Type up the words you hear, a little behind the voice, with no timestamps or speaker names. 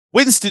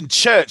Winston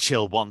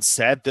Churchill once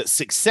said that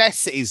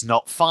success is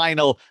not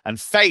final and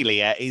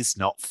failure is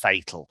not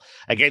fatal.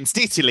 Against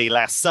Italy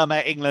last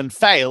summer, England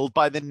failed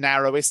by the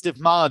narrowest of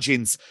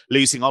margins,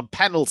 losing on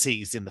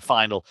penalties in the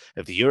final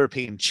of the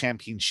European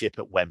Championship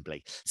at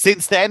Wembley.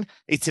 Since then,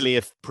 Italy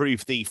have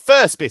proved the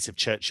first bit of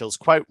Churchill's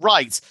quote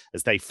right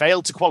as they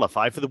failed to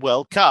qualify for the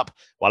World Cup,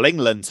 while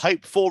England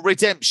hope for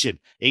redemption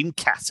in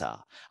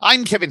Qatar.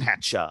 I'm Kevin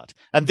Hatchard,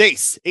 and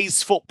this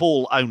is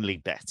Football Only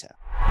Better.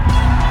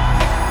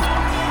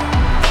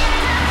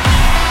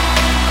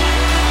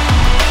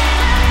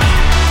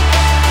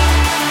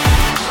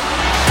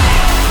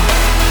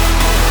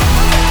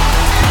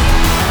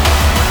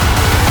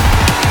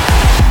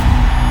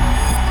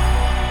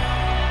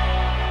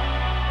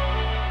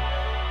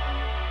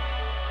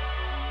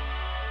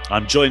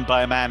 I'm joined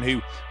by a man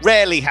who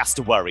rarely has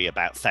to worry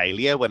about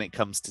failure when it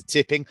comes to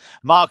tipping.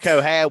 Mark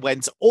O'Hare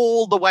went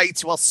all the way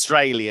to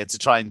Australia to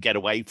try and get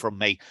away from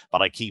me,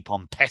 but I keep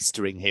on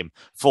pestering him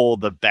for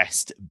the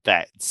best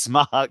bets.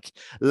 Mark,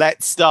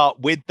 let's start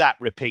with that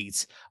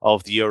repeat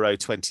of the Euro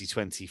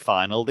 2020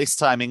 final. This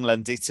time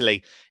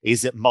England-Italy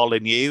is at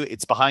Molineux.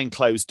 It's behind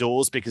closed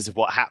doors because of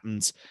what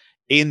happened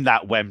in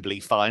that Wembley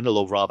final,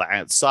 or rather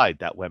outside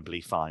that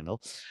Wembley final.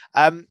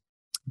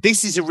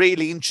 This is a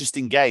really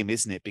interesting game,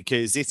 isn't it?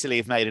 Because Italy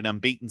have made an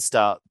unbeaten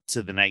start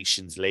to the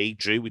Nations League,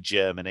 drew with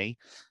Germany,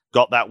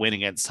 got that win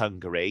against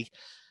Hungary.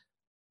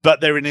 But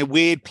they're in a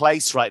weird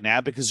place right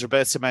now because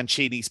Roberto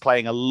Mancini's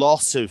playing a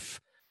lot of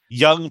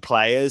young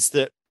players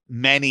that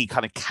many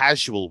kind of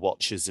casual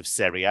watchers of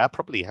Serie A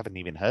probably haven't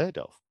even heard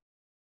of.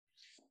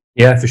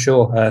 Yeah, for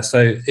sure.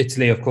 So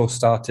Italy, of course,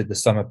 started the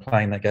summer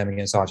playing that game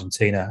against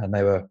Argentina, and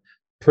they were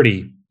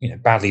pretty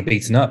badly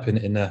beaten up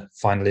in the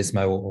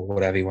finalismo or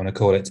whatever you want to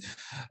call it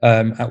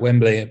at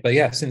Wembley. But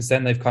yeah, since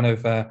then they've kind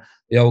of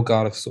the old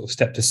guard have sort of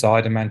stepped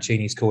aside, and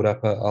Mancini's called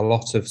up a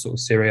lot of sort of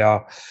Serie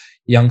A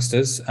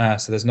youngsters.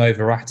 So there's no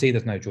Verratti,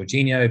 there's no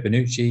Jorginho,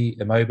 Bonucci,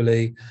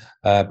 Immobile,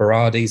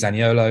 Berardi,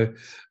 Zaniolo,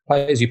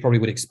 players you probably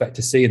would expect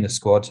to see in the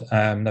squad.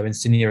 No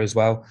Insigne as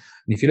well.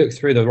 And if you look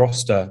through the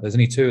roster, there's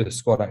only two of the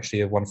squad actually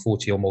have won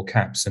 40 or more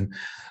caps, and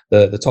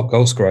the top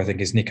goal scorer, I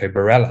think, is Nico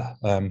Barella,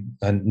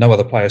 and no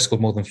other player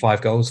scored more than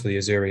 5 goals for the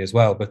Azzurri as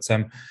well. But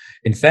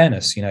in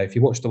fairness, if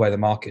you watch the way the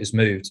market has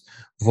moved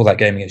before that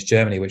game against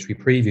Germany, which we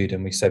previewed,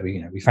 and we said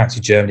we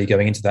fancied Germany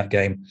going into that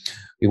game,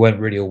 we weren't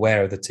really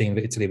aware of the team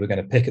that Italy were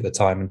going to pick at the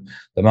time, and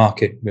the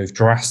market moved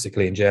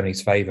drastically in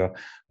Germany's favour.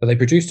 But they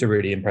produced a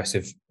really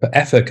impressive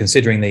effort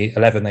considering the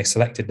 11 they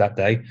selected that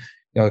day.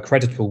 A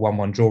creditable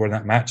 1-1 draw in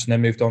that match, and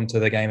then moved on to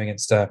the game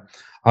against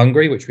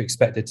Hungary, which we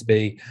expected to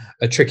be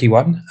a tricky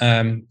one.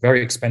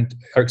 Very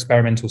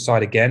experimental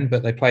side again,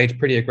 but they played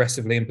pretty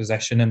aggressively in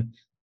possession and,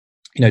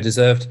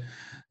 deserved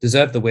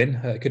the win.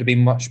 It could have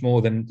been much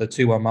more than the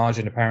 2-1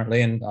 margin,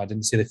 apparently, and I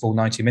didn't see the full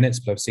 90 minutes,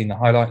 but I've seen the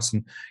highlights,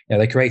 and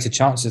they created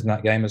chances in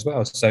that game as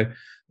well. So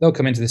they'll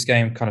come into this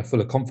game kind of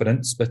full of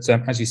confidence. But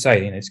as you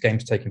say, this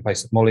game's taking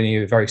place at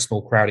Molineux, a very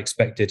small crowd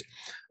expected.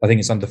 I think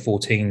it's under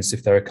 14s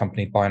if they're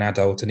accompanied by an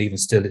adult, and even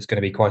still, it's going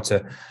to be quite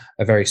a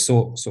very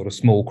sort of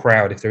small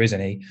crowd if there is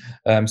any.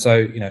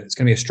 So it's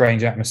going to be a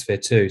strange atmosphere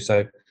too.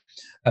 So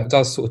it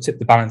does sort of tip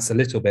the balance a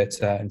little bit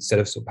instead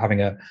of sort of having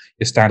your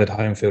standard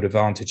home field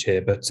advantage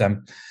here. But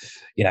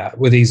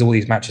with all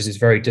these matches, it's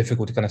very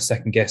difficult to kind of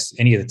second guess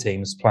any of the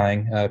teams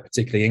playing,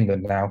 particularly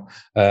England now,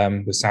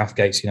 with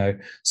Southgate's,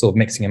 sort of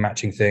mixing and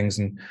matching things.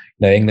 And,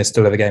 England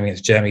still have a game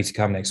against Germany to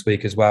come next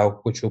week as well,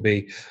 which will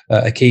be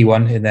a key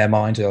one in their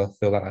mind. I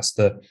feel like that's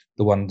the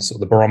one, sort of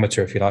the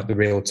barometer, if you like, the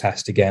real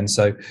test again.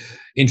 So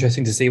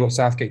interesting to see what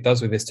Southgate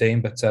does with this team,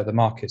 but the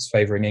market's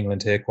favouring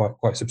England here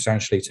quite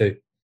substantially too.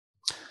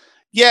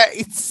 Yeah,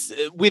 it's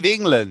with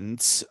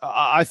England.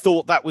 I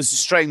thought that was a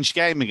strange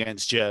game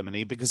against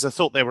Germany because I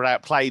thought they were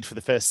outplayed for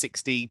the first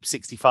 60,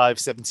 65,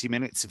 70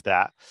 minutes of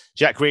that.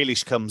 Jack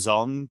Grealish comes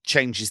on,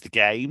 changes the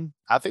game.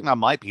 I think that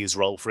might be his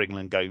role for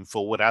England going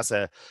forward as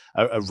a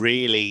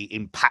really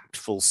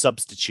impactful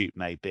substitute,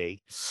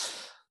 maybe.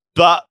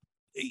 But,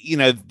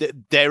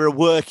 they're a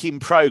work in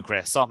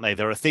progress, aren't they?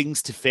 There are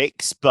things to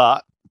fix,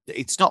 but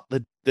it's not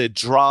the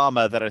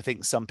drama that I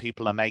think some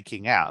people are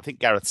making out. I think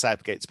Gareth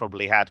Southgate's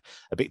probably had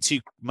a bit too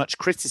much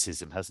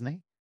criticism, hasn't he?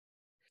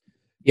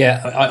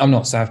 Yeah, I'm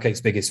not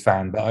Southgate's biggest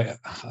fan, but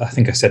I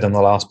think I said on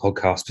the last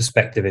podcast,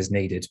 perspective is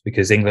needed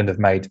because England have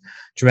made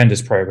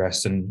tremendous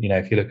progress. And,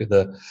 if you look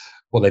at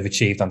what they've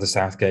achieved under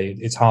Southgate,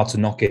 it's hard to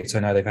knock it. I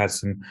know they've had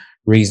some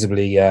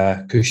reasonably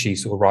cushy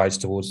sort of rides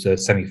towards the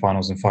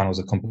semi-finals and finals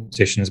of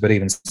competitions, but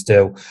even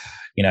still,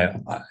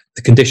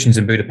 the conditions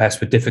in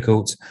Budapest were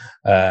difficult.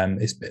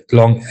 It's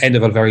long, end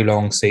of a very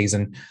long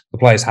season. The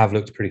players have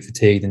looked pretty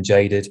fatigued and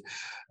jaded.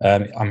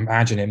 I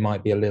imagine it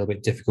might be a little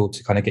bit difficult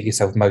to kind of get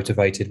yourself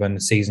motivated when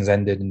the season's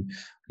ended and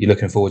you're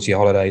looking forward to your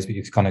holidays, but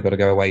you've kind of got to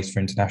go away for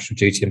international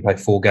duty and play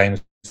 4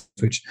 games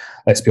which,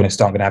 let's be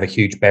honest, aren't going to have a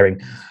huge bearing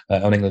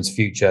on England's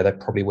future. They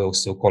probably will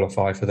still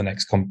qualify for the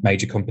next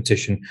major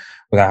competition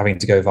without having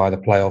to go via the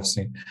playoffs.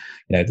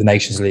 The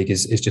Nations League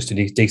is just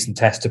a decent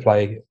test to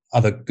play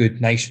other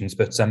good nations.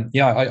 But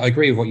I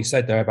agree with what you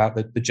said there about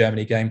the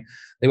Germany game.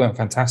 They weren't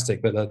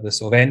fantastic, but the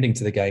sort of ending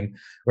to the game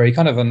where he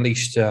kind of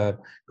unleashed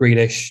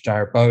Grealish,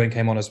 Jarrod Bowen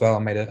came on as well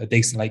and made a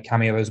decent late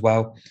cameo as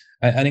well.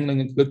 And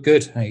England looked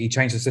good. He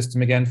changed the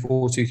system again,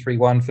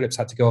 4-2-3-1. Phillips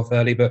had to go off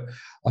early, but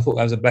I thought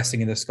that was a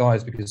blessing in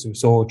disguise because we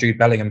saw Jude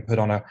Bellingham put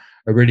on a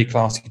really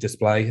classy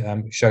display,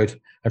 showed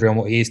everyone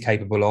what he is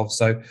capable of.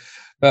 So,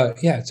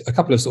 it's a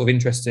couple of sort of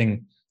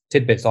interesting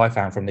tidbits I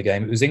found from the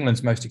game. It was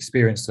England's most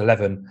experienced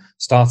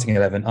starting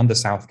 11 under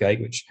Southgate,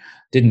 which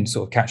didn't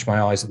sort of catch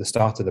my eyes at the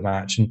start of the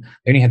match. And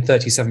they only had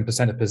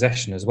 37% of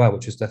possession as well,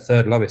 which was their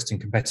third lowest in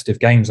competitive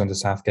games under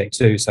Southgate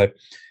too. So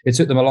it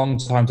took them a long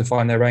time to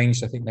find their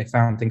range. I think they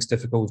found things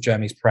difficult with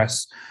Germany's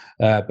press.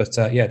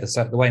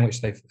 The way in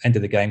which they've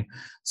ended the game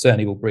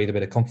certainly will breathe a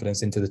bit of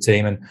confidence into the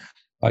team. And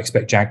I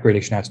expect Jack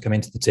Grealish now to come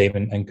into the team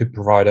and could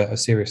provide a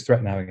serious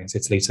threat now against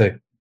Italy too.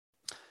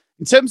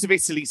 In terms of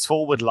Italy's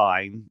forward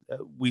line,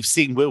 we've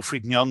seen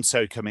Wilfried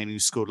Gnonto come in, who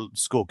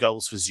scored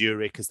goals for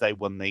Zurich as they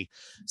won the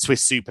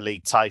Swiss Super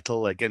League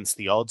title against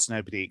the odds.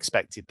 Nobody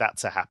expected that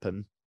to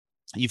happen.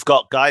 You've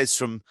got guys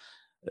from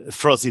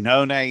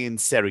Frosinone in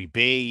Serie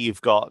B.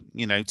 You've got,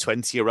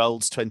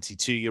 20-year-olds,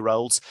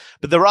 22-year-olds.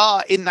 But there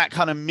are, in that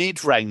kind of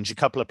mid-range, a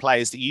couple of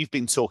players that you've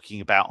been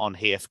talking about on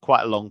here for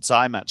quite a long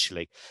time,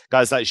 actually.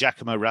 Guys like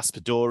Giacomo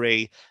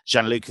Raspadori,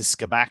 Gianluca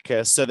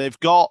Scamacca. So they've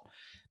got,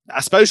 I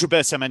suppose,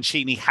 Roberto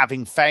Mancini,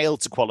 having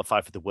failed to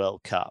qualify for the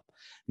World Cup,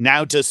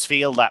 now does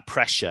feel that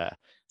pressure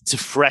to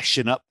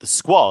freshen up the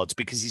squad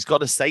because he's got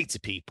to say to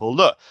people,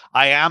 look,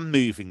 I am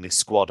moving this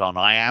squad on.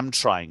 I am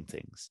trying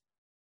things.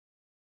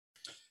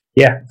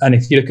 Yeah, and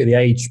if you look at the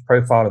age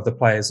profile of the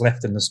players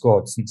left in the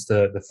squad since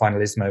the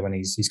finalismo, when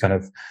he's kind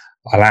of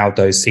allowed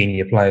those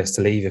senior players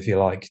to leave, if you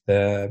like,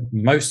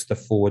 most of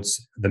the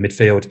forwards, the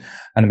midfield,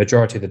 and the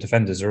majority of the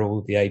defenders are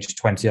all the age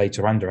 28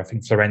 or under. I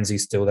think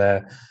Florenzi's still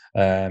there.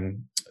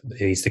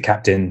 He's the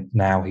captain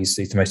now. He's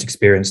the most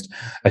experienced.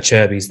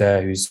 Acerbi's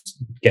there, who's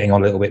getting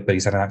on a little bit, but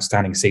he's had an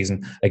outstanding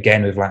season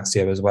again with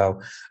Lazio as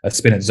well.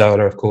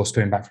 Spinazzola, of course,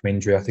 coming back from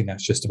injury. I think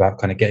that's just about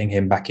kind of getting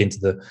him back into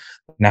the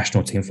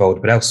national team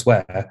fold. But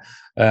elsewhere,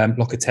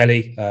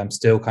 Locatelli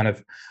still kind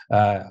of,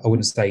 I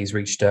wouldn't say he's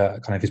reached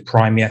kind of his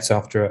prime yet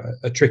after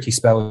a tricky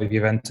spell with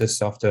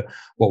Juventus after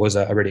what was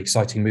a really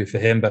exciting move for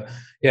him. But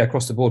yeah,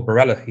 across the board,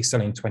 Barella, he's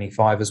still in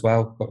 25 as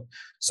well. Got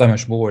so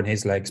much more in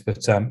his legs.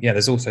 But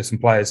there's also some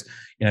players,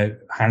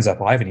 hands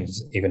up, I haven't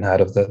even heard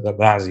of the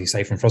lads you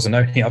say from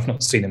Frosinone. I've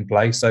not seen him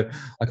play, so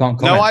I can't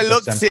comment. No, I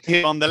looked at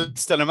him on the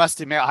list and I must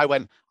admit, I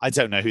went, I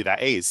don't know who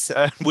that is.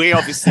 We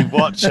obviously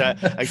watch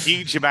a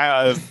huge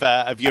amount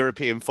of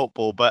European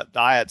football, but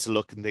I had to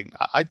look and think,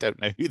 I don't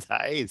know who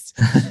that is.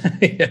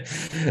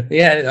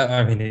 Yeah,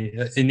 I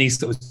mean, in these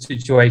sort of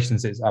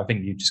situations, I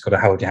think you've just got to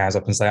hold your hands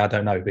up and say, I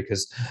don't know,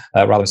 because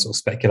rather than sort of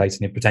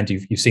speculating and pretend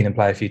you've seen him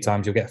play a few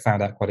times, you'll get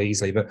found out quite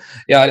easily. But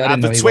yeah, I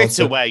didn't know the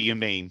Twitter way, you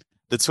mean?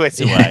 The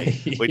Twitter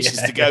way, which is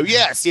to go,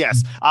 yes.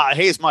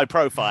 Here's my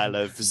profile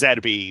of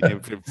Zerbi.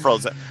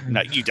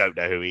 No, you don't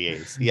know who he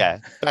is. Yeah,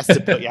 best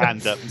to put your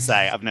hand up and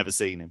say, I've never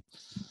seen him.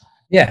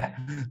 Yeah,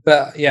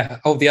 but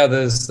of the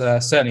others,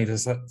 certainly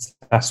the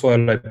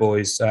Sassuolo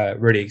boys,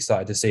 really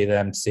excited to see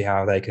them, to see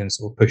how they can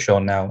sort of push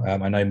on now.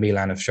 I know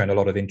Milan have shown a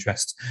lot of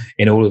interest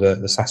in all of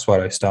the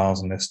Sassuolo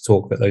stars, and there's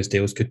talk that those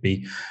deals could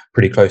be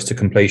pretty close to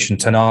completion.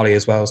 Tonali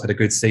as well has had a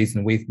good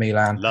season with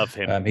Milan. Love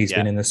him. He's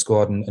been in the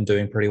squad and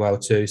doing pretty well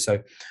too. So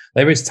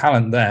there is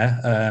talent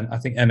there. I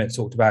think Emmett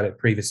talked about it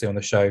previously on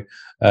the show,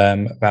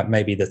 about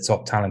maybe the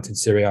top talent in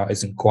Serie A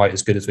isn't quite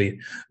as good as we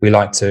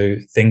like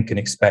to think and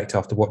expect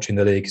after watching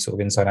the league sort of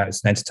inside out.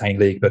 It's an entertaining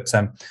league, but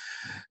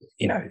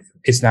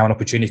it's now an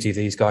opportunity for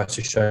these guys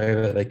to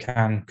show that they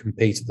can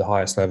compete at the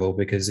highest level,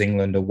 because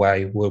England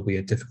away will be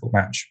a difficult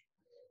match.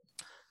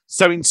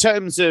 So in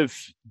terms of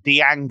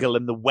the angle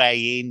and the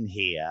way in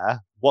here,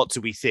 what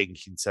do we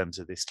think in terms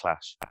of this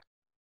clash?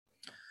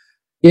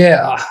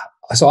 Yeah,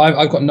 so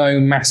I've got no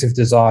massive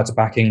desire to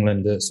back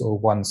England at sort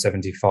of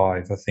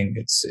 175. I think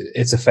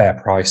it's a fair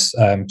price,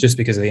 just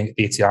because of the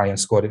Italian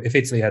squad. If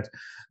Italy had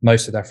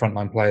most of their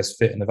frontline players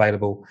fit and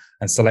available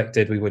and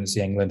selected, we wouldn't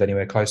see England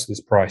anywhere close to this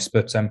price.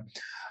 But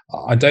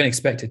I don't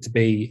expect it to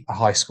be a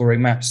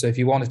high-scoring match. So if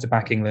you wanted to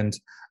back England,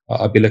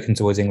 I'd be looking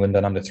towards England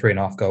and under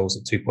 3.5 goals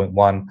at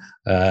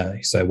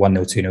 2.1. So 1-0,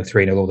 2-0,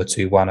 3-0, or the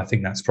 2-1. I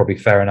think that's probably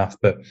fair enough.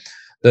 But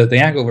the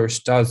angle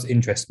which does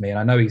interest me, and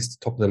I know he's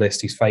top of the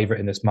list, he's favourite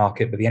in this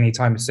market, but the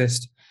anytime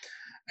assist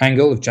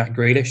angle of Jack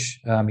Grealish,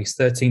 he's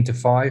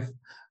 13-5.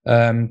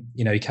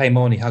 He came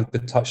on, he hugged the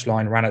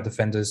touchline, ran at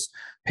defenders,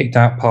 picked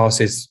out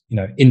passes,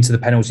 into the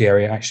penalty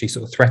area, actually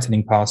sort of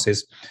threatening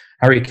passes.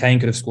 Harry Kane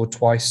could have scored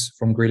twice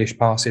from Grealish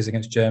passes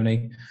against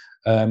Germany.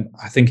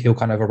 I think he'll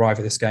kind of arrive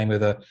at this game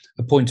with a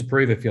point to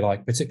prove, if you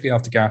like, particularly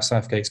after Gareth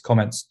Southgate's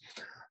comments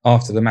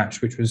after the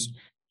match, which was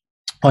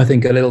I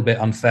think a little bit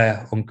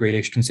unfair on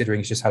Grealish,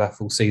 considering he's just had a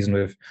full season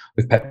with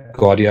Pep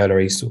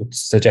Guardiola. He's sort of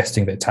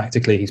suggesting that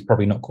tactically he's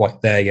probably not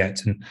quite there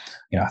yet. And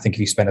I think if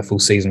you spend a full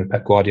season with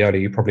Pep Guardiola,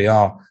 you probably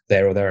are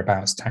there or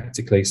thereabouts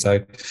tactically.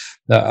 So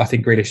I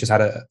think Grealish has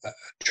had a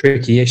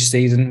tricky-ish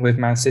season with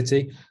Man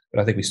City. But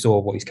I think we saw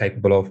what he's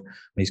capable of when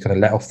he's kind of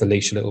let off the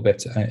leash a little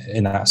bit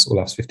in that sort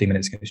of last 15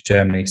 minutes against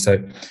Germany. So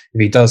if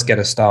he does get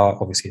a start,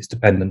 obviously it's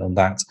dependent on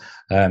that.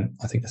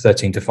 I think the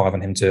 13-5 on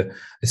him to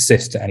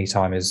assist at any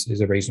time is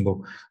a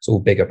reasonable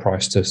sort of bigger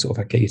price to sort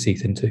of get your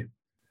teeth into.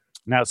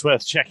 Now, it's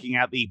worth checking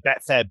out the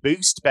Betfair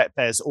Boost.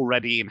 Betfair's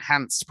already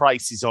enhanced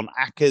prices on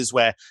ACCAs,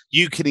 where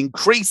you can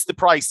increase the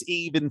price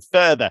even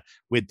further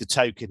with the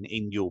token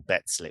in your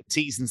bet slip.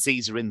 T's and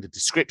C's are in the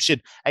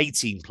description.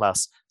 18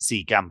 plus,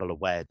 see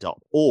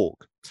gambleaware.org.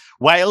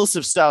 Wales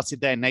have started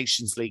their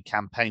Nations League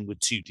campaign with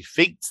 2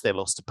 defeats. They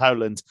lost to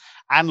Poland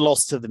and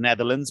lost to the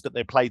Netherlands, but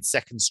they played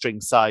second-string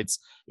sides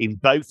in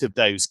both of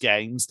those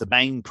games. The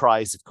main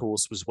prize, of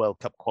course, was World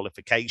Cup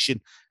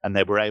qualification, and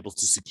they were able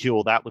to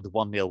secure that with a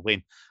 1-0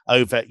 win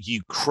over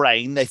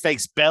Ukraine. They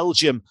face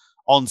Belgium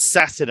on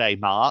Saturday,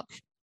 Mark.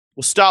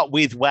 We'll start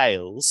with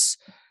Wales.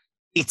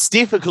 It's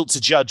difficult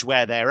to judge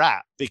where they're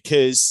at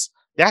because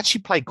they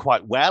actually played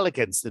quite well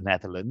against the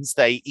Netherlands.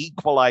 They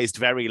equalised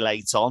very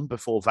late on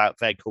before Wout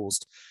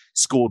Weghorst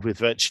scored with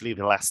virtually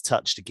the last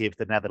touch to give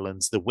the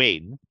Netherlands the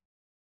win.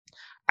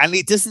 And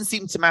it doesn't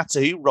seem to matter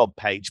who Rob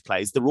Page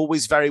plays. They're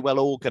always very well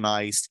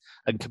organised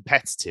and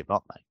competitive,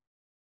 aren't they?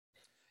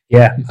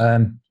 Yeah,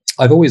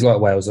 I've always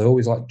liked Wales. I've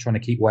always liked trying to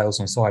keep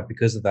Wales on side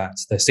because of that.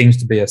 There seems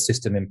to be a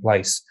system in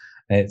place.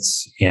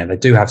 It's, they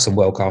do have some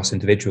world-class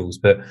individuals,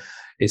 but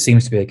it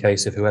seems to be a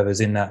case of whoever's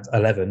in that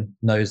 11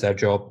 knows their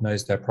job,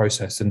 knows their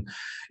process, and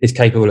is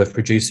capable of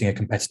producing a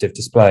competitive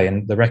display.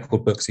 And the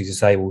record books, as you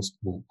say, will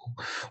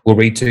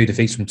read 2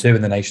 defeats from 2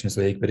 in the Nations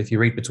League. But if you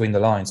read between the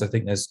lines, I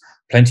think there's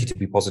plenty to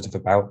be positive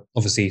about.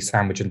 Obviously,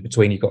 sandwiched in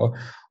between, you've got a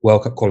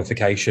World Cup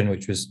qualification,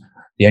 which was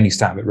the only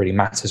stat that really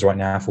matters right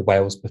now for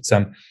Wales. But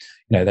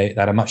they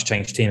had a much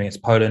changed team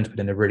against Poland, but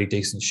in a really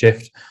decent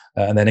shift.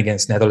 And then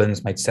against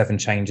Netherlands, made 7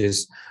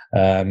 changes.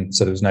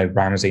 So there was no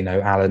Ramsey, no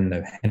Allen,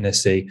 no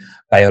Hennessy,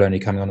 Bale only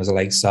coming on as a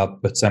late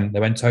sub. But they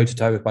went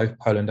toe-to-toe with both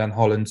Poland and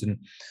Holland. And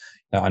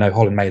I know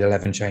Holland made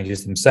 11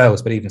 changes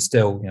themselves, but even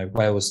still,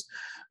 Wales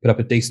put up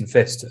a decent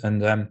fist.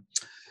 And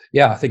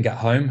I think at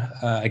home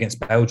against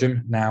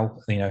Belgium, now,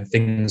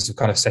 things have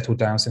kind of settled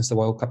down since the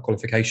World Cup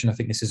qualification. I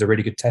think this is a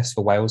really good test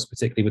for Wales,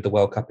 particularly with the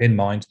World Cup in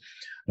mind.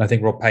 And I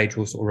think Rob Page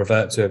will sort of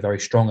revert to a very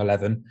strong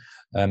 11.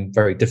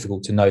 Very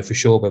difficult to know for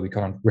sure, but we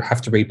kind of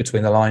have to read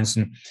between the lines.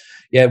 And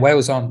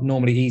Wales aren't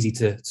normally easy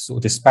to sort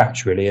of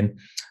dispatch, really. And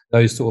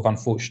those sort of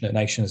unfortunate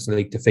Nations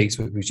League defeats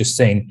we've just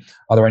seen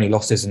are their only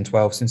losses in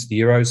 12 since the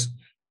Euros.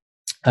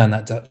 And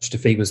that Dutch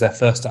defeat was their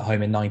first at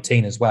home in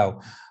 19 as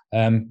well.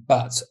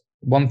 But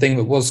one thing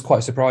that was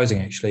quite surprising,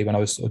 actually, when I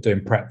was sort of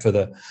doing prep for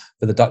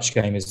the Dutch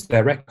game, is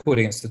their record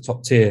against the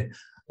top tier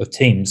of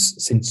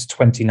teams since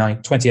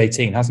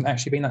 2018 hasn't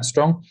actually been that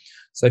strong.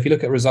 So if you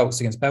look at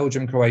results against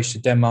Belgium, Croatia,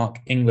 Denmark,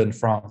 England,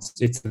 France,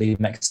 Italy,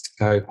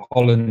 Mexico,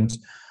 Holland,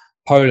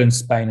 Poland,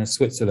 Spain and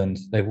Switzerland,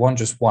 they've won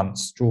just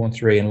once, drawn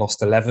 3 and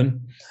lost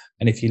 11.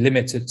 And if you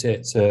limit it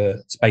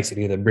to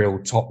basically the real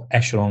top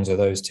echelons of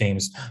those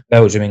teams,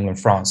 Belgium, England,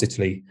 France,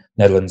 Italy,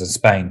 Netherlands and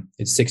Spain,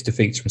 it's 6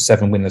 defeats from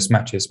 7 winless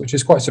matches, which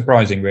is quite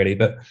surprising, really.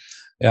 But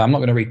I'm not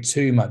going to read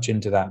too much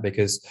into that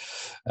because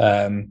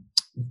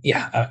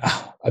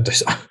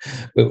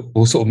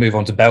we'll sort of move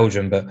on to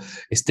Belgium, but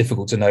it's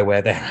difficult to know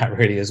where they're at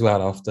really as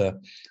well after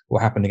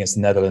what happened against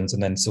the Netherlands,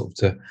 and then sort of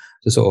to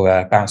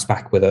bounce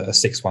back with a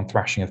 6-1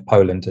 thrashing of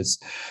Poland.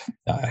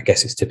 I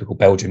guess it's typical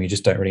Belgium. You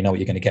just don't really know what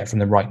you're going to get from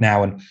them right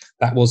now, and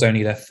that was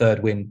only their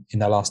 3rd win in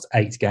their last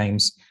 8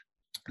 games.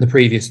 The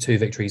previous 2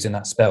 victories in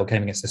that spell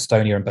came against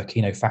Estonia and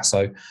Burkina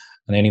Faso, and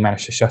they only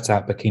managed to shut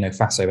out Burkina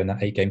Faso in that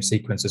 8-game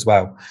sequence as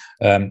well.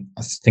 I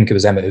think it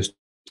was Emma who was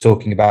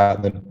talking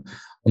about them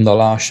on the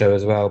last show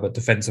as well, but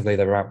defensively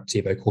they were out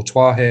Thibaut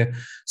Courtois here,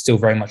 still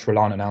very much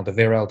reliant on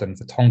Alderweireld and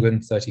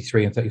Vertonghen,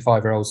 33 and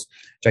 35-year-olds.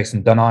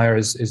 Jason Denayer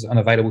is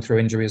unavailable through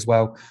injury as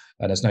well,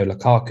 and there's no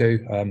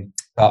Lukaku.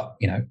 But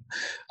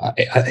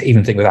I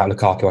even think without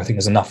Lukaku, I think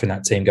there's enough in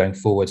that team going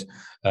forward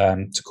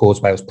to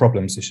cause Wales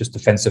problems. It's just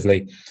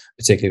defensively,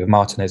 particularly with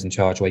Martinez in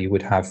charge, where you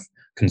would have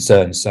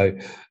concerns. So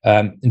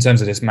in terms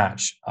of this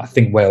match, I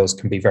think Wales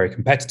can be very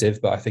competitive,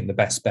 but I think the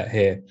best bet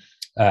here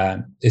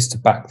is to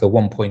back the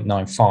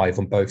 1.95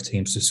 on both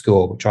teams to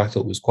score, which I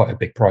thought was quite a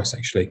big price,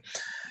 actually.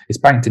 It's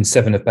banked in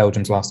 7 of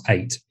Belgium's last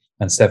 8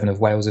 and 7 of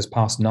Wales's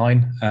past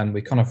 9. And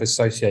we kind of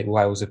associate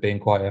Wales as being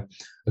quite a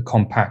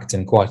compact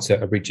and quite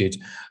a rigid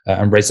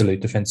and resolute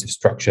defensive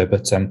structure.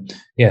 But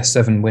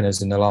 7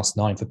 winners in the last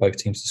 9 for both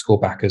teams to score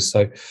backers.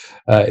 So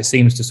it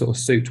seems to sort of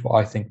suit what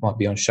I think might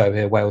be on show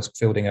here. Wales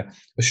fielding a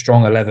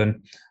strong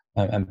 11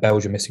 and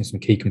Belgium missing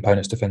some key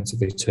components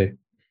defensively too.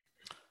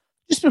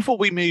 Just before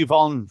we move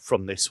on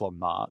from this one,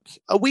 Mark,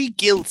 are we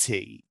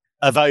guilty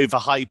of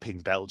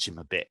overhyping Belgium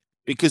a bit?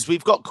 because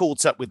we've got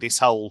caught up with this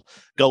whole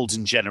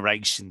golden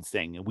generation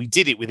thing. And we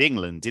did it with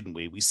England, didn't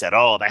we? We said,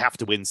 oh, they have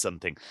to win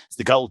something. It's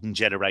the golden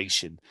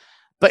generation.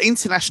 But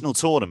international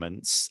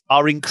tournaments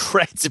are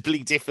incredibly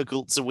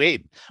difficult to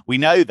win. We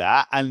know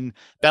that. And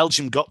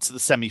Belgium got to the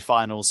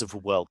semi-finals of a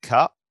World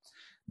Cup.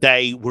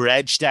 They were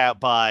edged out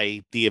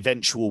by the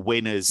eventual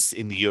winners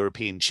in the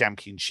European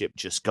Championship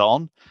just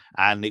gone.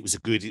 And it was a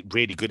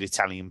really good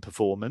Italian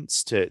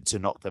performance to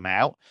knock them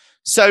out.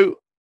 So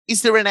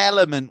is there an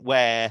element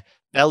where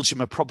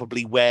Belgium are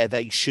probably where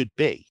they should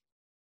be?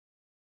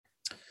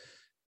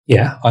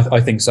 Yeah,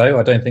 I think so.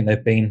 I don't think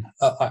they've been.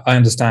 I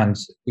understand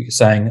what you're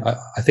saying.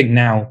 I think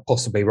now,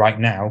 possibly right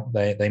now,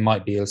 they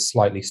might be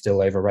slightly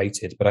still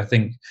overrated. But I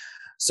think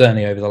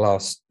certainly over the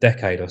last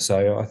decade or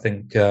so, I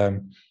think they've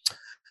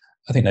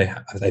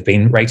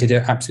been rated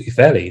absolutely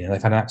fairly.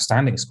 They've had an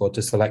outstanding squad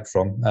to select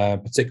from,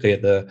 particularly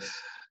at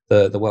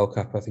the World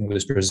Cup. I think it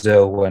was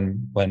Brazil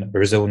when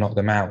Brazil knocked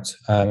them out.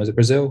 Was it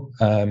Brazil?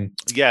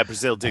 Yeah,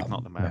 Brazil did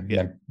knock them out.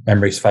 Yeah,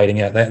 memory's fading.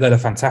 Yeah, they're a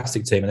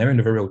fantastic team, and they're in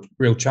a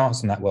real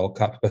chance in that World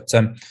Cup. But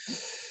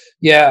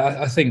yeah,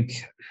 I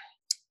think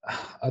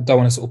I don't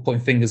want to sort of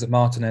point fingers at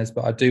Martinez,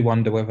 but I do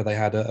wonder whether they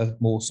had a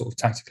more sort of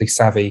tactically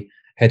savvy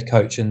head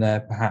coach in there.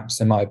 Perhaps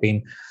they might have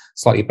been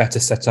slightly better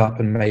set up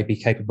and maybe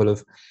capable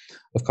of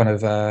kind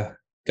of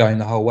going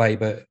the whole way.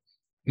 But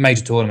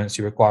major tournaments,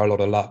 you require a lot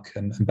of luck,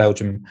 and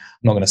Belgium, I'm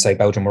not going to say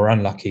Belgium were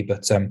unlucky,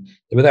 but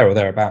they were there or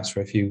thereabouts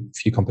for a few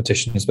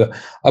competitions. But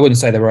I wouldn't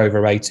say they were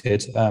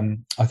overrated.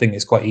 I think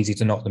it's quite easy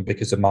to knock them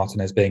because of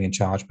Martinez being in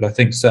charge. But I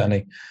think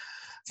certainly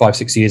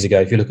 5-6 years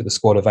ago, if you look at the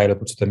squad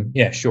available to them,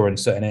 yeah, sure, in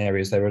certain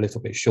areas they were a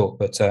little bit short,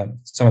 but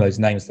some of those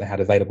names they had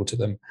available to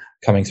them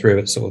coming through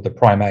at sort of the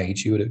prime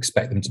age, you would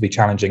expect them to be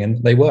challenging,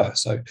 and they were.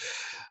 So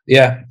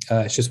yeah,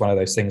 it's just one of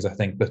those things, I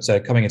think. But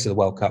coming into the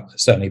World Cup,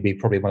 certainly be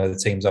probably one of the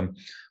teams I'm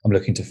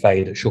looking to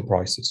fade at short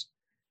prices.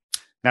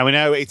 Now, we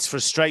know it's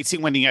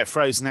frustrating when you get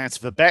frozen out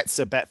of a bet,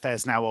 so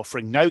Betfair's now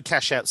offering no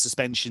cash-out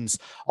suspensions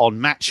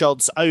on match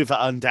odds, over,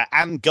 under,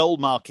 and goal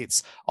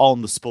markets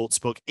on the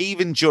sportsbook,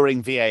 even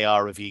during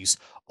VAR reviews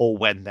or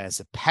when there's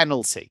a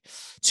penalty.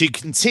 To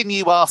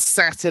continue our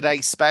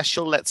Saturday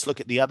special, let's look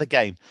at the other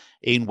game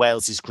in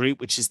Wales's group,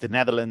 which is the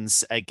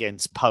Netherlands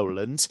against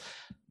Poland.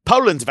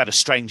 Poland have had a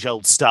strange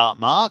old start,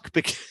 Mark,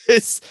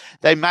 because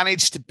they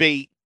managed to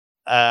beat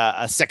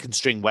a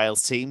second-string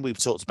Wales team. We've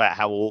talked about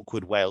how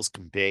awkward Wales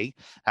can be.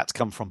 Had to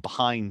come from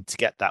behind to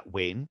get that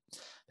win.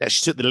 They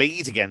actually took the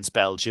lead against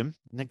Belgium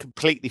and then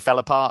completely fell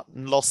apart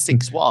and lost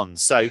 6-1.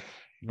 So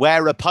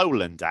where are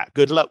Poland at?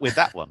 Good luck with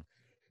that one.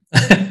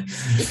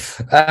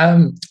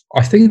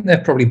 I think they're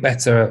probably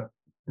better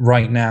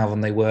right now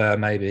than they were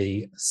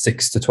maybe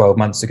 6 to 12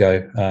 months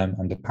ago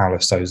under Paulo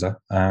Sousa.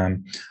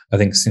 I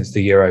think since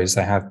the Euros,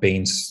 they have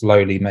been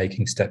slowly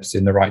making steps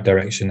in the right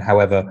direction.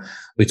 However,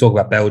 we talk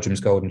about Belgium's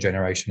golden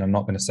generation. I'm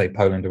not going to say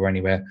Poland are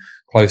anywhere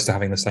close to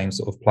having the same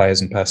sort of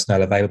players and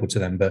personnel available to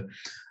them, but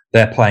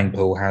their playing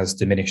pool has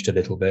diminished a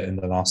little bit in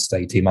the last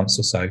 18 months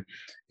or so.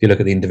 If you look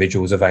at the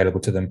individuals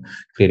available to them,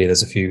 clearly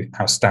there's a few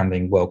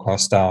outstanding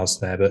world-class stars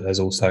there, but there's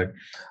also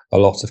a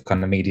lot of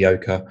kind of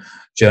mediocre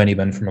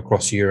journeymen from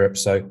across Europe.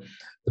 So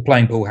the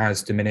playing pool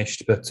has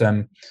diminished. But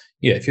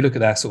yeah, if you look at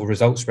their sort of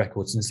results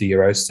record since the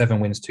Euros, 7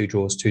 wins, 2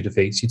 draws, 2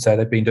 defeats, you'd say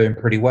they've been doing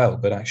pretty well.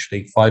 But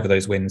actually 5 of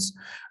those wins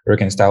are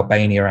against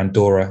Albania,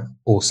 Andorra,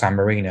 or San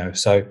Marino.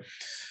 So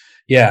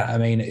yeah, I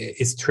mean,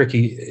 it's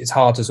tricky. It's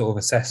hard to sort of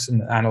assess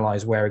and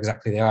analyse where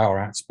exactly they are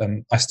at. But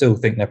I still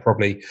think they're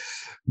probably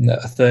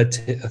a third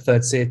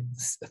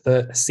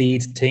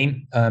seed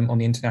team on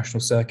the international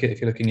circuit.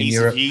 If you're looking in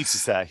Europe, easy to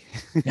say.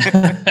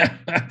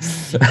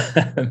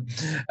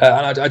 And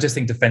I just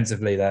think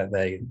defensively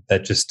they're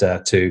just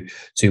too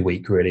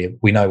weak. Really,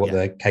 we know what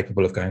they're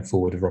capable of going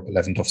forward with Robert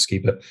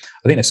Lewandowski, but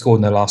I think they've scored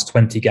in the last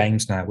 20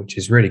 games now, which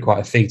is really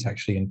quite a feat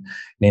actually in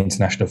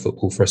international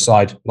football for a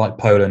side like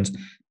Poland.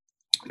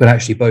 But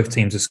actually, both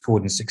teams have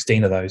scored in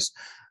 16 of those.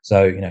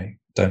 So, you know,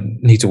 don't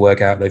need to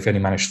work out. They've only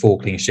managed 4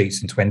 clean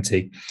sheets in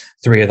 20.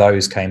 3 of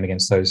those came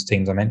against those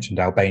teams I mentioned,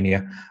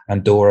 Albania,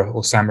 Andorra,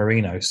 or San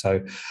Marino. So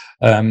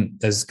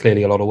there's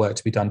clearly a lot of work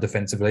to be done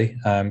defensively.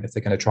 If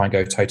they're going to try and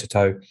go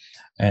toe-to-toe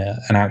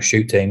and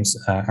outshoot teams,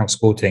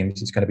 outscore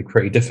teams, it's going to be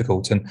pretty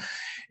difficult. And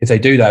if they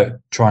do that,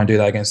 try and do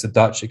that against the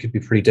Dutch, it could be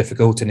pretty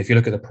difficult. And if you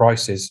look at the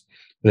prices,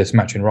 this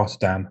match in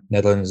Rotterdam,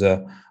 Netherlands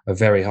are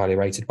very highly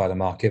rated by the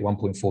market,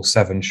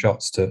 1.47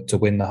 shots to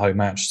win the home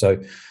match. So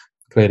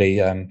clearly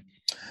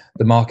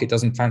the market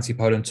doesn't fancy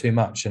Poland too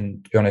much.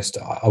 And to be honest,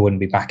 I wouldn't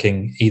be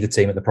backing either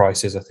team at the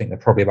prices. I think they're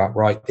probably about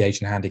right. The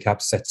Asian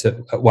handicap set at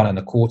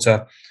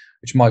 1.25,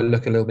 which might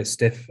look a little bit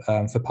stiff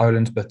for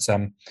Poland, but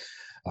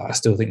I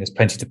still think there's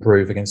plenty to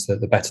prove against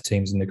the better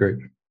teams in the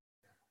group.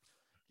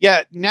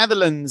 Yeah,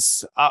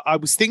 Netherlands, I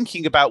was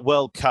thinking about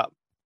World Cup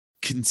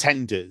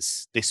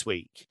contenders this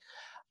week.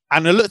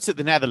 And I looked at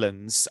the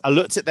Netherlands, I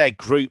looked at their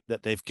group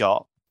that they've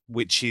got,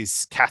 which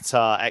is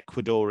Qatar,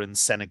 Ecuador, and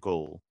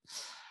Senegal.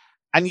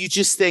 And you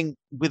just think,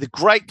 with a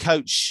great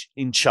coach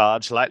in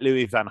charge like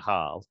Louis van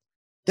Gaal,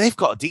 they've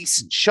got a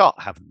decent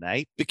shot, haven't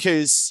they?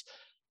 Because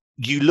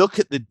You look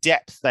at the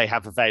depth they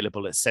have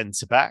available at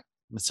centre-back.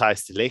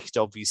 Matthijs de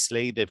Ligt,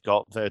 obviously. They've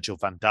got Virgil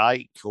van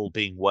Dijk, all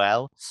being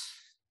well.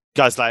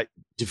 Guys like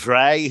De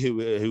Vrij,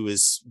 who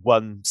has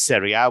won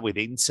Serie A with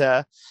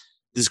Inter.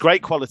 There's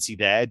great quality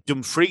there.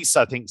 Dumfries,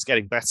 I think, is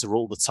getting better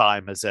all the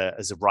time as a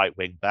right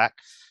wing back.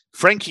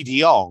 Frankie de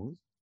Jong,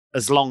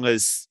 as long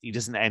as he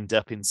doesn't end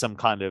up in some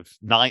kind of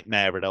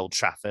nightmare at Old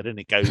Trafford and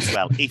it goes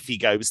well, if he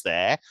goes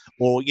there,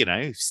 or,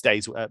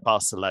 stays at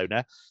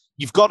Barcelona,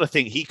 you've got to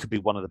think he could be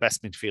one of the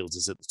best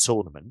midfielders at the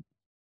tournament.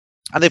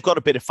 And they've got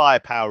a bit of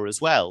firepower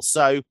as well.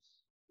 So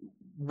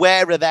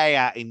where are they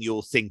at in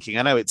your thinking?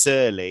 I know it's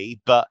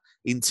early, but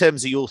in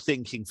terms of your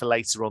thinking for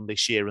later on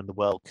this year in the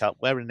World Cup,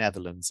 where are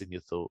Netherlands in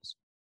your thoughts?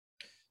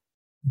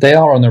 They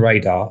are on the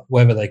radar.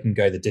 Whether they can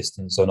go the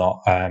distance or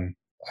not, I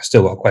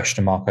still got a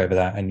question mark over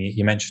that. And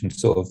you mentioned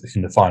sort of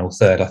in the final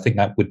third. I think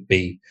that would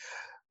be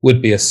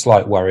a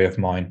slight worry of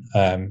mine.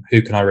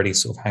 Who can I really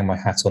sort of hang my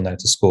hat on there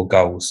to score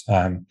goals?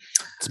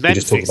 It's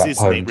Memphis,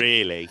 isn't it,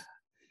 really?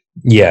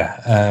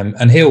 Yeah,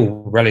 and he'll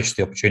relish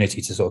the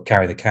opportunity to sort of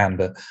carry the can.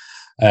 But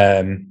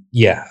I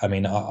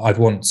mean, I'd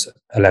want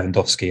a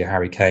Lewandowski, a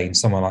Harry Kane,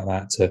 someone like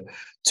that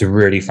to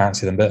really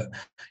fancy them. But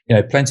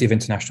plenty of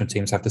international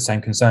teams have the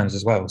same concerns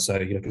as well. So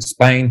you look at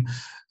Spain,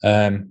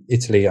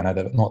 Italy. I know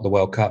they're not the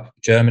World Cup.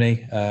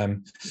 Germany.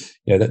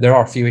 There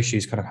are a few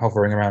issues kind of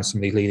hovering around some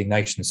of these leading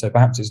nations. So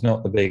perhaps it's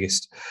not the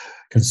biggest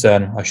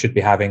concern I should be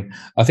having.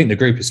 I think the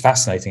group is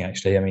fascinating,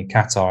 actually. I mean,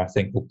 Qatar, I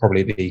think, will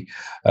probably be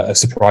a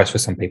surprise for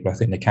some people. I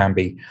think they can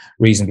be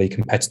reasonably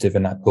competitive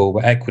in that pool.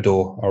 But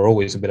Ecuador are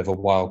always a bit of a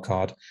wild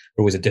card.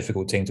 They're always a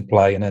difficult team to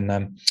play. And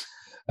then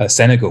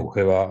Senegal,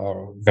 who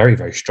are very,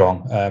 very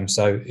strong.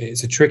 So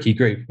it's a tricky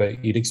group,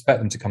 but you'd expect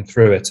them to come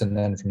through it. And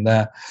then from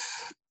there,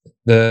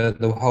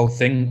 the whole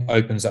thing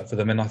opens up for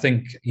them. And I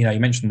think, you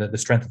mentioned that the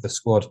strength of the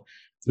squad.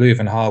 Louis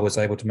van Gaal was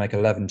able to make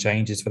 11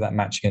 changes for that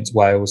match against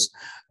Wales.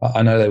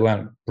 I know they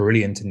weren't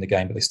brilliant in the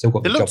game, but they still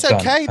got the job done. They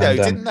looked okay, though,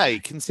 didn't they?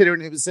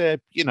 Considering it was,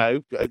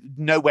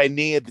 nowhere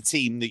near the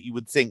team that you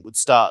would think would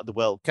start at the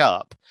World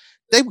Cup.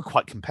 They were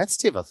quite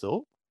competitive, I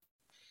thought.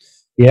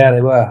 Yeah,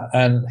 they were.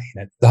 And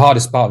the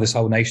hardest part of this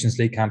whole Nations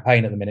League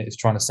campaign at the minute is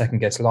trying to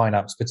second-guess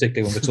lineups,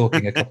 particularly when we're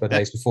talking a couple of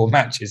days before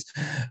matches.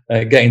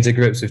 Getting to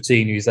grips with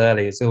team news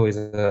early, it's always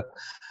a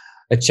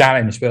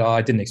challenge, but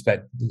I didn't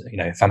expect,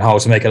 Van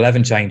Gaal to make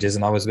 11 changes,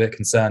 and I was a bit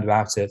concerned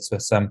about it.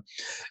 But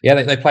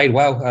they played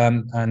well,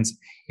 and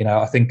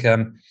I think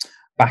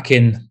back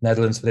in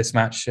Netherlands for this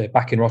match,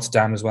 back in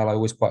Rotterdam as well. I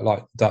always quite like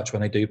the Dutch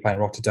when they do play in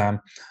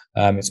Rotterdam.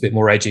 It's a bit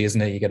more edgy, isn't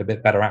it? You get a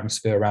bit better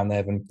atmosphere around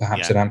there than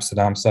perhaps in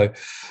Amsterdam. So,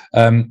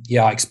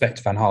 I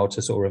expect Van Gaal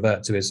to sort of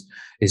revert to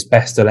his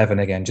best 11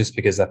 again, just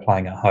because they're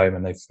playing at home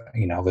and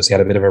they've, obviously had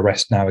a bit of a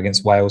rest now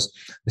against Wales.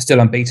 They're still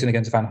unbeaten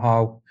against Van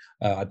Gaal.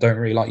 I don't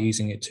really like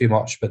using it too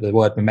much, but the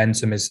word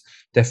momentum is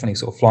definitely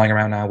sort of flying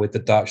around now with the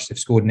Dutch. They've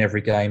scored in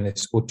every game. They've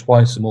scored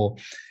twice or more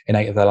in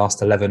 8 of their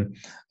last 11.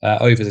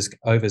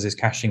 Overs is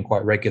cashing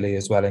quite regularly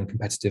as well in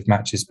competitive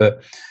matches.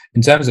 But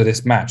in terms of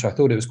this match, I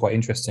thought it was quite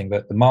interesting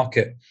that the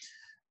market,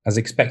 as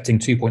expecting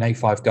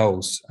 2.85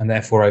 goals and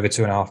therefore over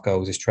 2.5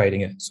 goals, is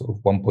trading at sort of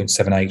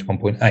 1.78,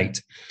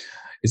 1.8.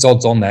 It's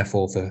odds on,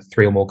 therefore, for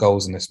 3 or more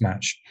goals in this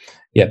match.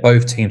 Yet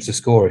both teams to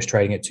score is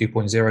trading at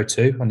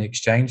 2.02 on the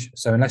exchange.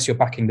 So unless you're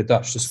backing the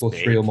Dutch to score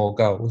 3 or more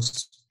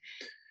goals,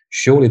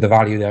 surely the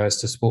value there is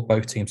to support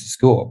both teams to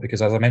score.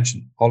 Because as I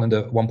mentioned, Holland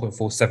are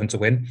 1.47 to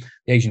win.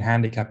 The Asian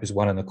handicap is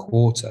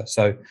 1.25.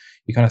 So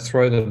you kind of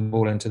throw them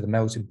all into the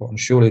melting pot. And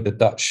surely the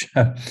Dutch,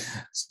 the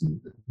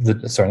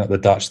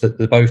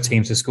both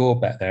teams to score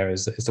bet there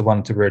is the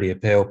one to really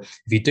appeal.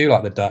 If you do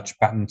like the Dutch,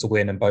 back them to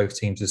win and both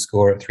teams to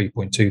score at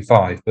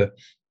 3.25. But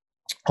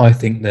I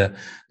think the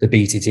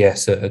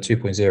BTTS at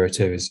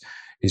 2.02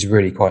 is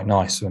really quite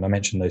nice. When I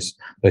mentioned those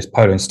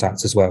Poland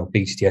stats as well,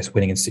 BTTS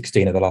winning in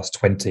 16 of the last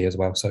 20 as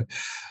well. So,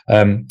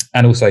 and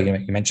also you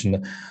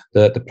mentioned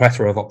the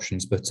plethora of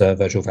options, but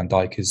Virgil van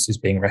Dijk is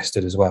being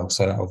rested as well.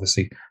 So that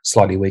obviously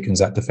slightly weakens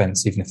that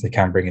defence, even if they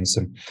can bring in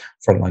some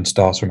frontline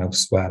stars from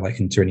elsewhere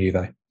like Inter and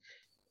Juve.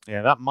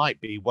 Yeah, that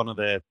might be one of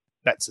the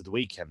bets of the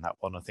weekend, that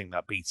one. I think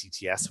that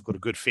BTTS, I've got a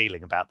good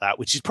feeling about that,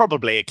 which is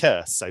probably a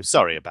curse, so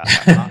sorry about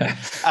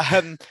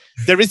that.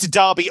 There is a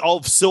derby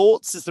of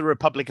sorts as the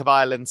Republic of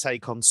Ireland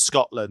take on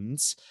Scotland.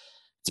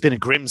 It's been a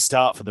grim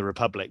start for the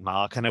Republic,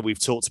 Mark. I know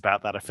we've talked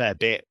about that a fair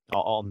bit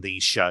on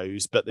these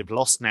shows, but they've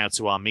lost now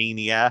to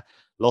Armenia,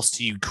 lost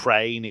to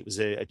Ukraine. It was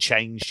a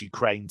changed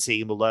Ukraine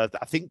team, although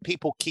I think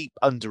people keep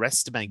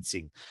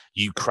underestimating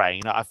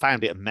Ukraine. I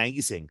found it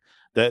amazing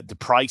that the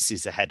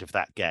prices ahead of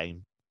that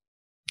game.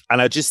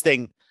 And I just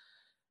think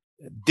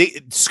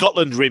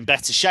Scotland are in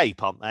better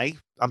shape, aren't they?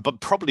 But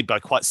probably by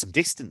quite some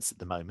distance at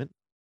the moment.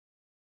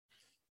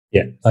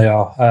 Yeah, they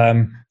are.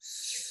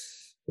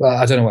 Well,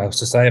 I don't know what else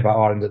to say about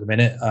Ireland at the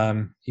minute.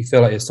 You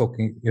feel like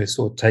you're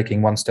sort of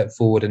taking one step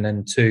forward and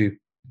then 2,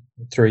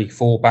 3,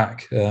 4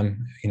 back.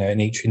 In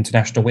each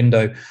international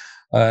window,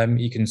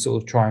 you can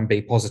sort of try and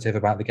be positive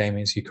about the game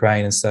against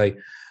Ukraine and say,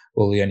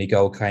 well, the only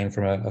goal came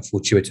from a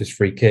fortuitous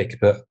free kick,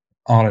 but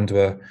Ireland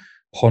were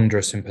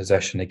ponderous in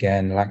possession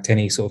again, lacked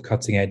any sort of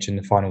cutting edge in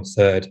the final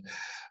third.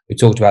 We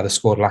talked about the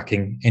squad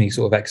lacking any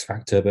sort of X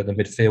factor, but the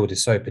midfield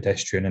is so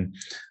pedestrian and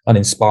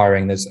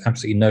uninspiring. There's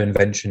absolutely no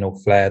invention or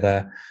flair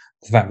there.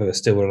 The fact that they're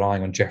still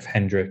relying on Jeff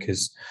Hendrick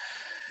is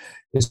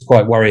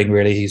quite worrying,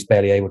 really. He's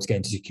barely able to get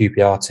into the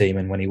QPR team,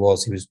 and when he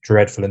was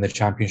dreadful in the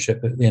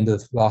Championship at the end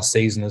of last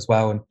season as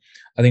well. And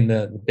I think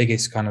the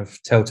biggest kind of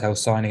telltale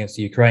sign against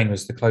the Ukraine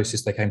was the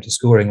closest they came to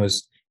scoring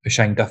was a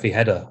Shane Duffy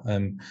header.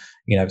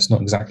 It's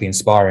not exactly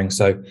inspiring.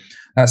 So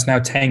that's now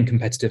 10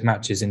 competitive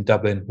matches in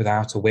Dublin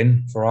without a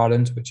win for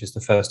Ireland, which is the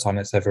first time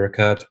that's ever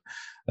occurred.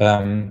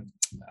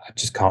 I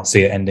just can't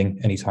see it ending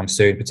anytime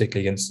soon,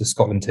 particularly against the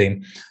Scotland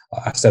team.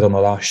 I said on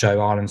the last show,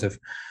 Ireland have,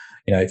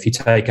 if you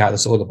take out the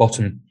sort of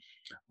the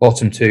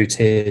bottom two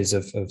tiers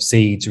of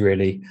seeds,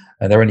 really,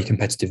 their only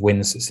competitive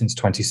wins since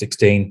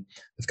 2016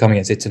 have come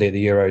against Italy at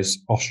the Euros,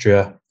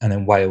 Austria, and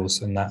then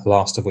Wales, and that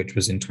last of which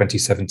was in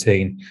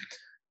 2017.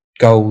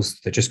 Goals,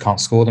 they just can't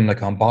score them, they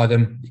can't buy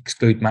them.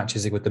 Exclude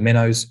matches with the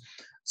minnows,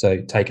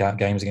 so take out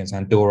games against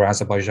Andorra,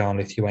 Azerbaijan,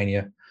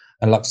 Lithuania,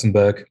 and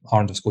Luxembourg.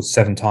 Ireland have scored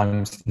 7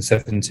 times in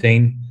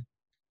 17,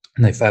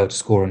 and they failed to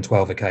score on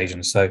 12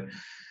 occasions. So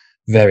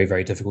very,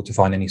 very difficult to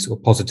find any sort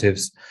of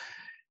positives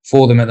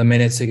for them at the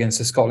minute against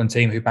the Scotland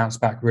team, who bounced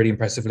back really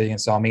impressively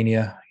against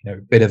Armenia. A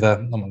bit of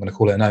I'm not going to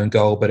call it an own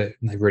goal, but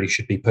they really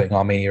should be putting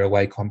Armenia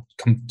away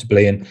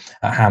comfortably in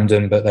at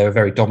Hampden. But they were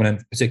very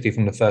dominant, particularly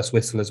from the first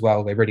whistle as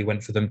well. They really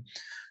went for them.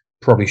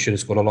 Probably should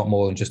have scored a lot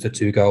more than just the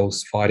 2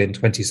 goals, fired in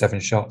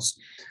 27 shots.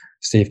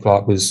 Steve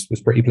Clarke was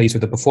pretty pleased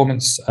with the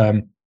performance.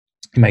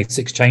 He made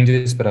 6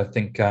 changes, but I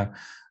think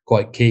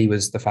quite key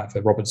was the fact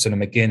that Robertson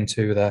and McGinn,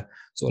 2 of the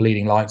sort of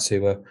leading lights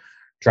who were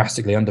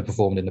drastically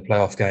underperformed in the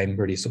playoff game,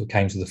 really sort of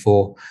came to the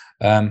fore.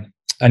 And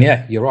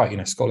yeah, you're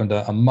right. Scotland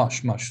are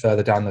much, much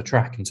further down the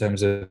track in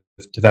terms of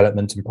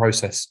development and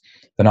process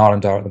than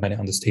Ireland are at the minute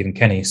under Stephen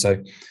Kenny.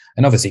 So,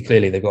 and obviously,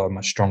 clearly, they've got a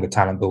much stronger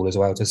talent pool as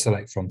well to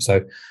select from.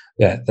 So,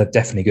 yeah, they're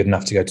definitely good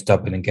enough to go to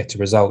Dublin and get to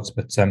results.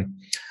 But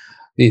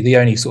the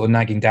only sort of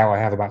nagging doubt I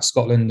have about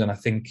Scotland, and I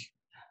think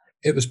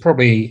it was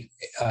probably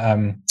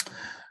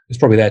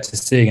there to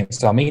see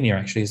against Armenia,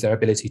 actually, is their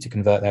ability to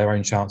convert their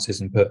own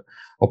chances and put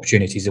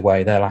opportunities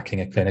away. They're lacking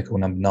a clinical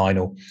number 9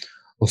 or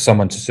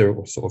someone to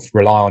sort of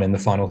rely on in the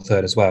final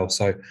third as well.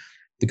 So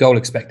the goal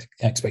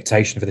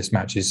expectation for this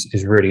match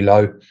is really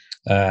low,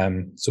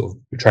 sort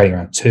of trading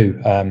around 2.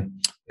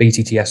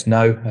 BTTS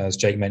no, as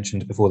Jake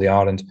mentioned before, the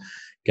Ireland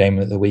game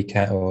at the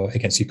weekend or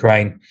against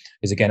Ukraine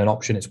is again an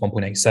option. It's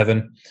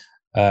 1.87.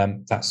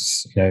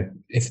 That's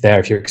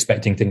if you're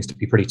expecting things to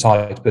be pretty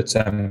tight. But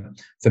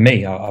for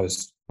me, I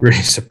was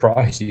really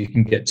surprised you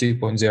can get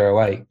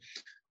 2.08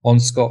 on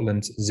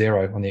Scotland,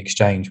 0 on the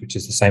exchange, which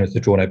is the same as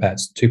the draw no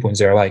bets,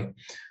 2.08,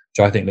 which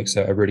I think looks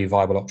a really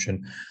viable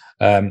option.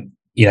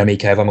 Me,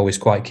 Kev, I'm always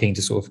quite keen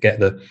to sort of get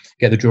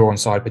the draw on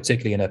side,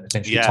 particularly in a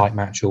potentially tight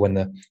match or when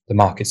the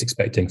market's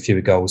expecting fewer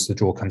goals, the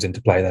draw comes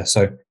into play there.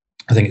 So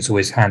I think it's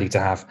always handy to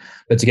have.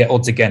 But to get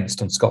odds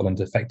against on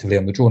Scotland effectively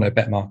on the draw no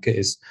bet market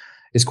is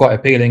quite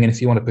appealing. And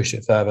if you want to push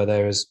it further,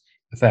 there is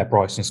a fair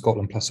price on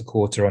Scotland plus a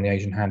quarter on the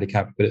Asian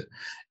handicap, but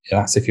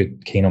that's if you're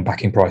keen on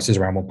backing prices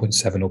around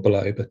 1.7 or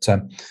below. But I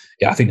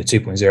think the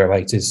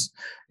 2.08 is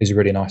a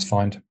really nice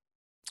find.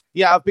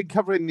 Yeah, I've been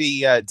covering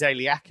the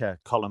Daily Acca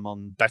column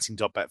on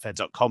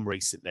betting.betfair.com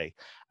recently,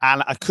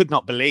 and I could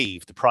not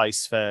believe the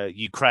price for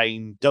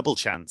Ukraine double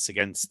chance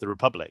against the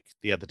Republic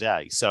the other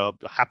day. So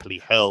I happily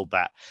hurled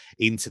that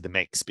into the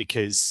mix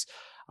because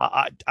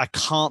I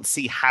can't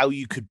see how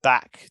you could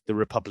back the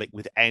Republic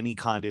with any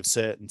kind of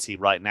certainty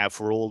right now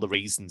for all the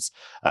reasons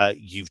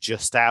you've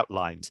just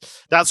outlined.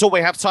 That's all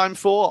we have time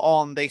for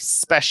on this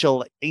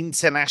special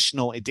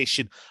international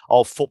edition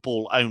of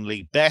Football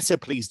Only Better.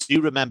 Please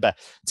do remember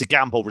to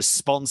gamble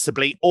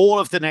responsibly. All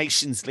of the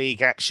Nations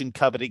League action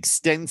covered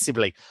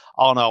extensively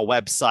on our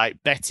website,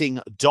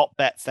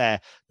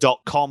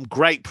 betting.betfair.com.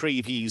 Great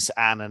previews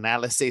and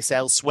analysis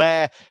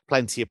elsewhere.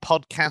 Plenty of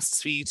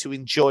podcasts for you to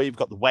enjoy. You've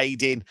got the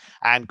Wade In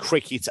and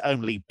Cricket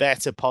Only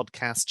Better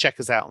podcast. Check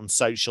us out on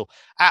social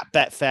at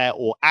Betfair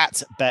or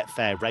at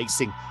Betfair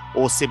Racing,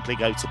 or simply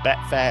go to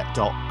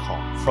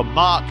betfair.com. From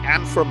Mark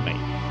and from me,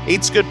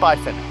 it's goodbye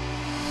for now.